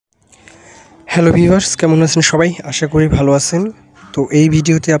Hello viewers, কেমন আছেন সবাই? আশা করি ভালো আছেন। তো এই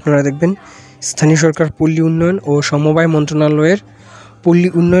ভিডিওতে আপনারা দেখবেন স্থানীয় সরকার পল্লী উন্নয়ন ও সমবায় মন্ত্রণালয়ের পল্লী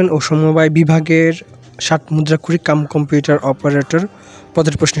উন্নয়ন ও সমবায় বিভাগের 7 মুদ্রাক্ষরিক কাম কম্পিউটার অপারেটর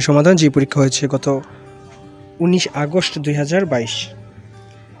পদের প্রশ্নের সমাধান, যে পরীক্ষা হয়েছে গত 19 আগস্ট 2022।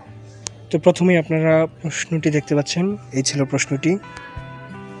 তো প্রথমেই আপনারা প্রশ্নটি দেখতে পাচ্ছেন, এই ছিল প্রশ্নটি।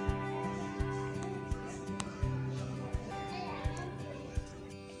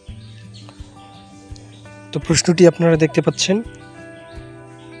 তো প্রশ্নটি আপনারা দেখতে পাচ্ছেন।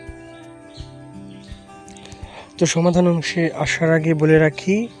 তো সমাধান অংশে আসার আগে বলে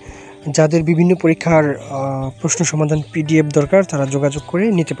রাখি, যাদের বিভিন্ন পরীক্ষার প্রশ্ন সমাধান পিডিএফ দরকার তারা যোগাযোগ করে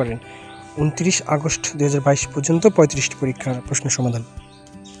নিতে পারেন। 29 আগস্ট 2022 পর্যন্ত 35টি পরীক্ষার প্রশ্ন সমাধান।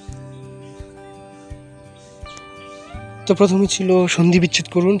 তো প্রথমে ছিল সন্ধি বিচ্ছেদ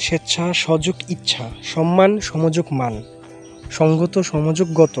করুন। স্বেচ্ছা সযোগ ইচ্ছা, সম্মান সমযোগ মান, সঙ্গত সমযোগ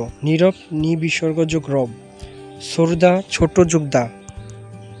গত, নীরব নিবিসর্গ যোগ রব, সরদা ছোট যোগ দা।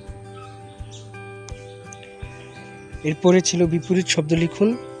 এরপরে ছিল বিপরীত শব্দ লিখুন।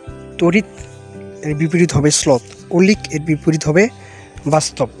 তড়িৎ এর বিপরীত হবে স্লথ, অলিক এর বিপরীত হবে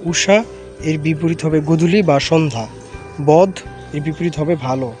বাস্তব, উষা এর বিপরীত হবে গোধূলি বা সন্ধ্যা, বধ এর বিপরীত হবে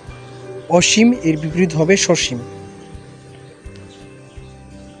ভালো, অসীম এর বিপরীত হবে সসীম।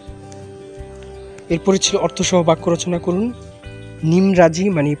 এরপরে ছিল অর্থসহ বাক্য রচনা করুন। নিম রাজি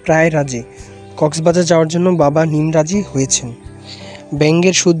মানে প্রায় রাজি, কক্সবাজার যাওয়ার জন্য বাবা নিম রাজি হয়েছেন।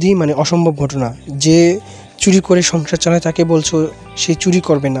 ব্যঙ্গের শুদ্ধি মানে অসম্ভব ঘটনা, যে চুরি করে সংসার চালায় তাকে বলছো সে চুরি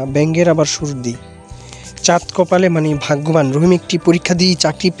করবে না, ব্যঙ্গের আবার শুদ্ধি। চাঁদ কপালে মানে ভাগ্যবান, রহিম একটি পরীক্ষা দিয়ে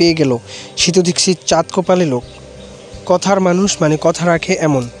চাকরি পেয়ে গেল, সে তো দেখছি চাঁদ কপালে লোক। কথার মানুষ মানে কথা রাখে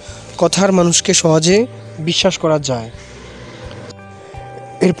এমন, কথার মানুষকে সহজে বিশ্বাস করা যায়।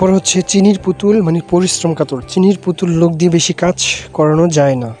 এরপর হচ্ছে চিনির পুতুল মানে পরিশ্রম কাতর, চিনির পুতুল লোক দিয়ে বেশি কাজ করানো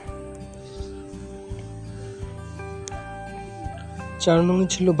যায় না। 4 নম্বর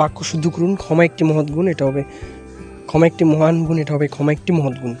ছিল বাক্য শুদ্ধ করুন। ক্ষমা একটি মহৎ গুণ, এটা হবে ক্ষমা একটি মহান গুণ, এটা হবে ক্ষমা একটি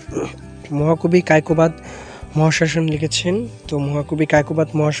মহৎ গুণ। মহাকবি কায়কোবাদ মহাশ্মশান লিখেছেন। তো মহাকবি কায়কোবাদ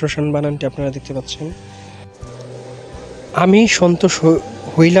মহাশ্মশান বানানটি আপনারা দেখতে পাচ্ছেন। আমি সন্তোষ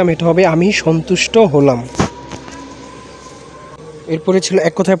হইলাম, এটা হবে আমি সন্তুষ্ট হলাম। এরপরে ছিল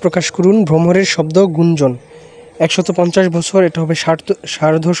এক কথায় প্রকাশ করুন। ভ্রমরের শব্দ গুঞ্জন, 150 বছর, এটা হবে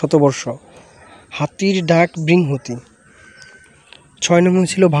সার্ধ শতবর্ষ। হাতির ডাক বৃংহতি। 6 নম্বর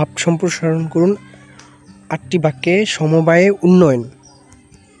ছিল ভাব সম্প্রসারণ করুন 8টি বাক্যে সমবায়ে উন্নয়ন।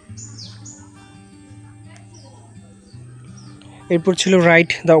 এরপর ছিল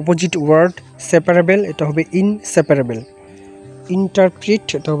write the opposite word. Separable, এটা হবে ইনসেপারেবল। ইন্টারপ্রিট,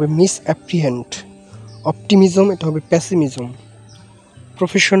 এটা হবে মিস অ্যাপ্রিহেন্ড। অপটিমিজম, এটা হবে প্যাসিমিজম।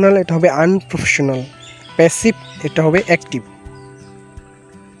 প্রফেশনাল, এটা হবে আনপ্রফেশনাল। প্যাসিভ, এটা হবে অ্যাক্টিভ।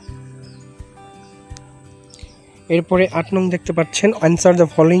 এরপরে 8 নং দেখতে পাচ্ছেন, answer the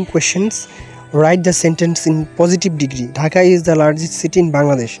following questions, write the sentence in positive degree. Dhaka is the largest city in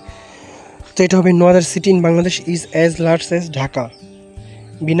Bangladesh, তো এটা হবে no other city in Bangladesh is as large as Dhaka.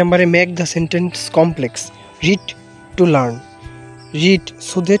 B নাম্বারে make the sentence complex. Read to learn, read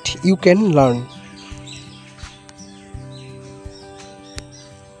so that you can learn.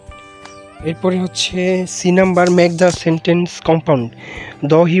 এরপরে হচ্ছে C number, make the sentence compound.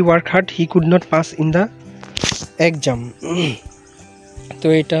 The he work hard he could not pass in the exam. তো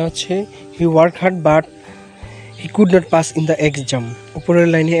এটা হচ্ছে he work hard but he could not pass in the exam. উপরের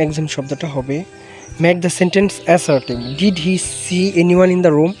লাইনে exam শব্দটা হবে। Make the sentence assertive. Did he she anyone in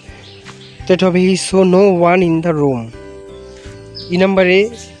the room, তো এটা হবে he so no one in the room. ই নাম্বারে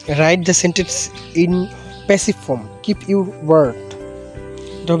write the sentence in passive form. Keep your word,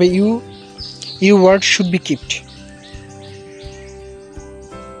 এটা হবে you word should be kept.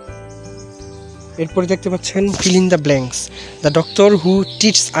 এরপরে দেখতে পাচ্ছেন fill in the blanks. The doctor who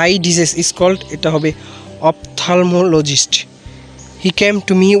treats I disease is called, এটা হবে ophthalmologist. He came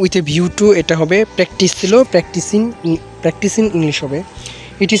to me with a view to, এটা হবে practice ছিল, প্র্যাকটিসিং ইংলিশ হবে।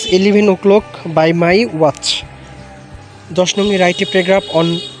 It is 11 o'clock by my watch. 10 নম্বরে write a paragraph on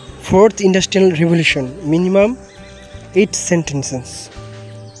 4th industrial revolution, minimum 8 sentences.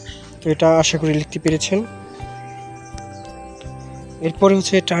 তো এটা আশা করি লিখতে পেরেছেন। এরপরে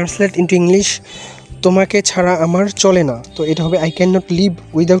হচ্ছে ট্রান্সলেট ইন্টু ইংলিশ। তোমাকে ছাড়া আমার চলে না, তো এটা হবে I can not live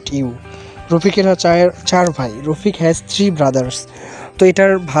without you. রফিকেরা 4 ভাই, রফিক হ্যাজ 3 ব্রাদার্স। তো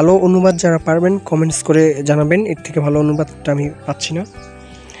এটার ভালো অনুবাদ যারা পারবেন কমেন্টস করে জানাবেন, এর থেকে ভালো অনুবাদটা আমি পাচ্ছি না।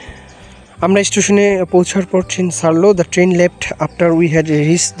 আমরা স্টেশনে পৌঁছার পর ট্রেন ছাড়লো। The train left after we had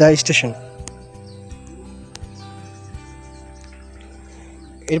reach the station.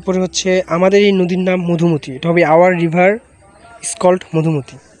 এরপরে হচ্ছে আমাদের এই নদীর নাম মধুমতি, এটা হবে hour river is called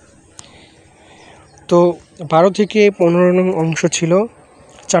Madhumati. তো 12 থেকে 15 নং অংশ ছিল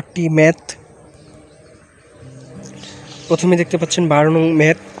 4টি ম্যাথ। প্রথমে দেখতে পাচ্ছেন 12 নং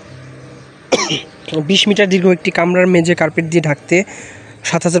ম্যাথ। 20 মিটার দীর্ঘ একটি কামরার মেঝে কার্পেট দিয়ে ঢাকতে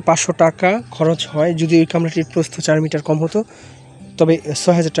 7,500 টাকা খরচ হয়। যদি ওই কামরাটির প্রস্থ 4 মিটার কম হতো তবে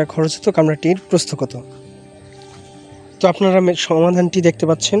 6,000 টাকা খরচ হতো। কামরাটির প্রস্থ কত? তো আপনারা সমাধানটি দেখতে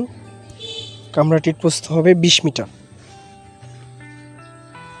পাচ্ছেন। কামরাটির প্রস্থ হবে 20 মিটার।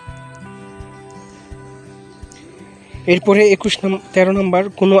 এরপরে 13 নম্বর,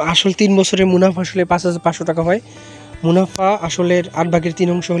 কোনো আসল 3 বছরের মুনাফা আসলে 5,500 টাকা হয়। মুনাফা আসলের 8/3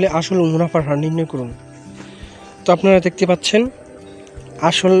 অংশ হলে আসল ও মুনাফার হার নির্ণয় করুন। তো আপনারা দেখতে পাচ্ছেন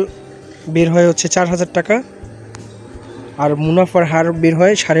আসল বের হয় হচ্ছে 4,000 টাকা আর মুনাফার হার বের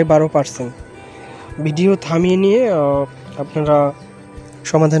হয় 12.5%। ভিডিও থামিয়ে নিয়ে আপনারা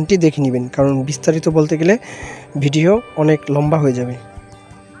সমাধানটি দেখে নেবেন, কারণ বিস্তারিত বলতে গেলে ভিডিও অনেক লম্বা হয়ে যাবে।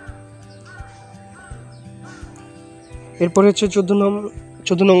 এরপরে হচ্ছে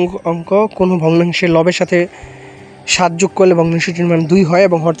 14 নং অঙ্ক, কোনো ভগ্নাংশের লবের সাথে 7 যোগ করলে ভগ্নাংশটির মান 2 হয়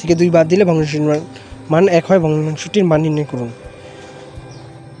এবং হর থেকে 2 বাদ দিলে ভগ্নাংশটির মান 1 হয়। ভগ্নাংশটির মান নির্ণয় করুন।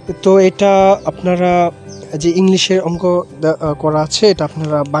 তো এটা আপনারা যে ইংলিশের অঙ্ক করা আছে এটা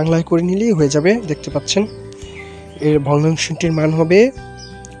আপনারা বাংলায় করে নিলেই হয়ে যাবে। দেখতে পাচ্ছেন এর ভগ্নাংশটির মান হবে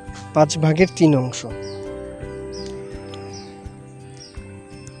 5/3 অংশ।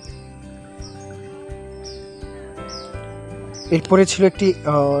 এরপরে ছিল একটি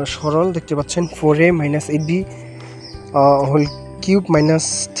সরল, দেখতে পাচ্ছেন 4a - 8b whole cube minus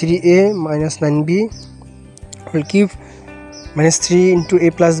 3a - 9b whole cube minus 3 into a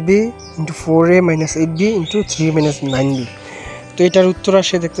plus b into 4a - 8b into 3a - 9b। তো এটার উত্তর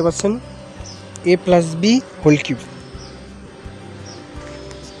আসে দেখতে পাচ্ছেন a plus b whole cube.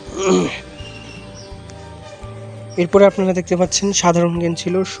 এরপরে আপনারা দেখতে পাচ্ছেন সাধারণ জ্ঞান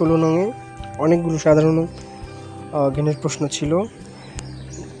ছিল 16 নংয়ে। অনেকগুলো সাধারণ জ্ঞানের প্রশ্ন ছিল,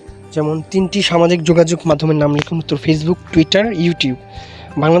 যেমন 3টি সামাজিক যোগাযোগ মাধ্যমের নাম লিখুন। উত্তর ফেসবুক, টুইটার, ইউটিউব।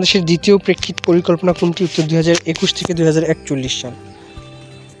 বাংলাদেশের দ্বিতীয় প্রেক্ষিত পরিকল্পনা কোনটি? উত্তর 2021 থেকে 2041 সাল।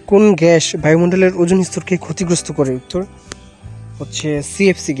 কোন গ্যাস বায়ুমণ্ডলের ওজোন স্তরকে ক্ষতিগ্রস্ত করে? উত্তর হচ্ছে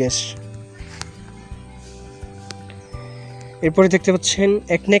সিএফসি গ্যাস। এরপরে দেখতে পাচ্ছেন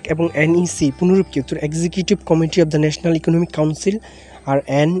একনেক এবং এনইসি পুনরূপ কি? উত্তর executive committee of the national economic council, R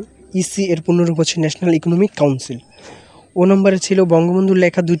NEC এর পুনরূপ হচ্ছে ন্যাশনাল ইকোনমিক কাউন্সিল। ও নম্বরে ছিল বঙ্গবন্ধুর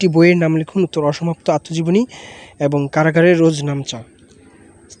লেখা 2টি বইয়ের নাম লিখুন। উত্তর অসমাপ্ত আত্মজীবনী এবং কারাগারের রোজ নামচা।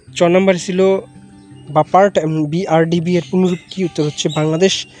 4 নম্বরে ছিল বাপার্ট বিআরডিবি এর পুনরূপ কি? উত্তর হচ্ছে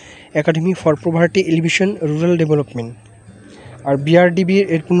Bangladesh academy for poverty elevation rural development, R BRDB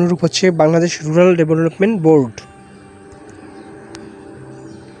এর পুনরূপ হচ্ছে বাংলাদেশ রুরাল ডেভেলপমেন্ট বোর্ড।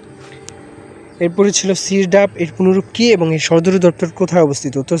 এরপরে ছিল সিরডাপ এর পুনরূপ কি এবং এর সদর দপ্তর কোথায়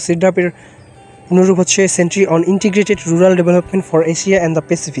অবস্থিত? উত্তর সিরডাপ এর পুনরূপ হচ্ছে sentry on integrated rural development for Asia and the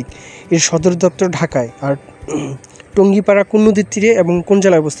Pacific. এর সদর দপ্তর ঢাকায়। আর টঙ্গিপাড়া কোন নদীর তীরে এবং কোন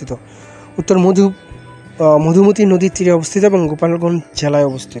জেলায় অবস্থিত? উত্তর মধুমতি নদীর তীরে অবস্থিত এবং গোপালগঞ্জ জেলায়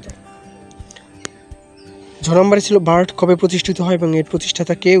অবস্থিত। 6 নম্বরে ছিল বার্ট কবে প্রতিষ্ঠিত হয় এবং এর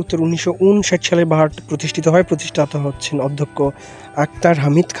প্রতিষ্ঠাতা কে? উত্তর 1959 সালে বার্ট প্রতিষ্ঠিত হয়। প্রতিষ্ঠাতা হচ্ছেন অধ্যক্ষ Akter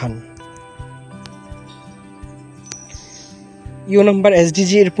Hamid Khan. You number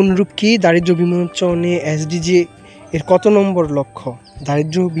SDG এর পুনরূপ কি? দারিদ্র্য বিমোচনে এসডিজি এর কত নম্বর লক্ষ্য?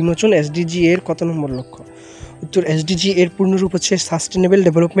 দারিদ্র্য বিমোচন এসডিজি এর কত নম্বর লক্ষ্য? উত্তর এসডিজি এর পূর্ণরূপ হচ্ছে সাস্টেনেবল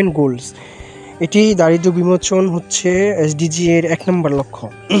ডেভেলপমেন্ট গোলস। এটি দারিদ্র্য বিমোচন হচ্ছে এসডিজি এর 1 নম্বর লক্ষ্য।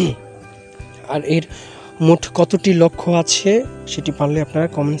 আর এর মোট কতটি লক্ষ্য আছে সেটি পারলে আপনারা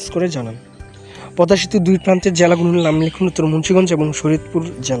কমেন্টস করে জানান। পদ্মা সেতুর 2 প্রান্তের জেলাগুলোর নাম লিখুন। উত্তর মুন্সিগঞ্জ এবং শরীয়তপুর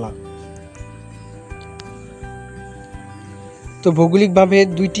জেলা। তো ভৌগোলিকভাবে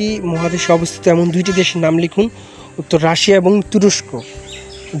 2টি মহাদেশে অবস্থিত এমন 2টি দেশের নাম লিখুন। উত্তর রাশিয়া এবং তুরস্ক।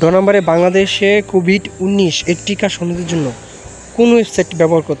 2 নম্বরে বাংলাদেশে কোভিড-19 এর টিকা সনদের জন্য কোন ওয়েবসাইটটি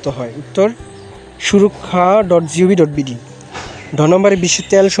ব্যবহার করতে হয়? উত্তর সুরক্ষা.gov.bd। 2 নম্বরে বিশ্বের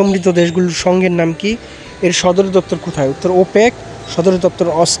তেল সমৃদ্ধ দেশগুলোর সংঘের নাম কি? এর সদর দপ্তর কোথায়? উত্তর ওপেক। সদর দপ্তর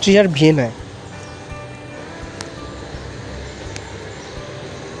অস্ট্রিয়ার ভিয়েনায়।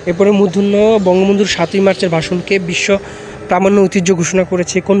 এরপরে মূর্ধন্য বঙ্গবন্ধুর 7ই মার্চের ভাষণকে বিশ্ব প্রামাণ্য ঐতিহ্য ঘোষণা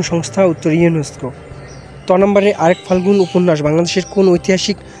করেছে কোন সংস্থা? উত্তর ইউনেস্কো। 3 নম্বরে আরেক ফাল্গুন উপন্যাস বাংলাদেশের কোন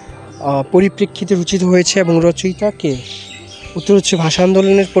ঐতিহাসিক পরিপ্রেক্ষিতে রচিত হয়েছে এবং রচয়িতা কে? উত্তর হচ্ছে ভাষা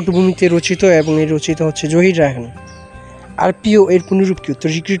আন্দোলনের পটভূমিতে রচিত এবং এর রচয়িতা হচ্ছে জহির রায়হান। আরপিও এর পুনরূপ কি? উত্তর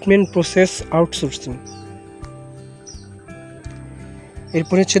রিক্রুটমেন্ট প্রসেস আউটসোর্সিং।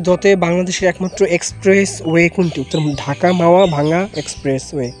 এরপর হচ্ছে দতে বাংলাদেশের একমাত্র এক্সপ্রেস ওয়ে কোনটি? উত্তর ঢাকা মাওয়া ভাঙ্গা এক্সপ্রেস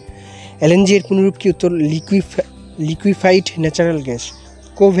ওয়ে। এলএনজি এর পুনরূপ কি? উত্তর লিকুইফাইড ন্যাচারাল গ্যাস।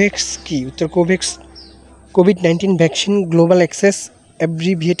 কোভ্যাক্স কি? উত্তর Covax COVID-19 vaccine global access,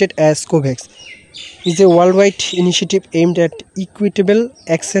 abbreviated as COVAX, is a worldwide initiative aimed at equitable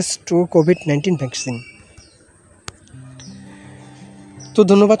access to COVID-19 vaccine. তো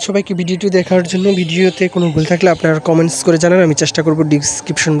ধন্যবাদ সবাইকে ভিডিওটি দেখার জন্য। ভিডিওতে কোনো ভুল থাকলে আপনারা কমেন্টস করে জানান, আমি চেষ্টা করব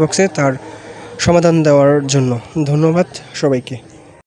ডিসক্রিপশন বক্সে তার সমাধান দেওয়ার জন্য। ধন্যবাদ সবাইকে।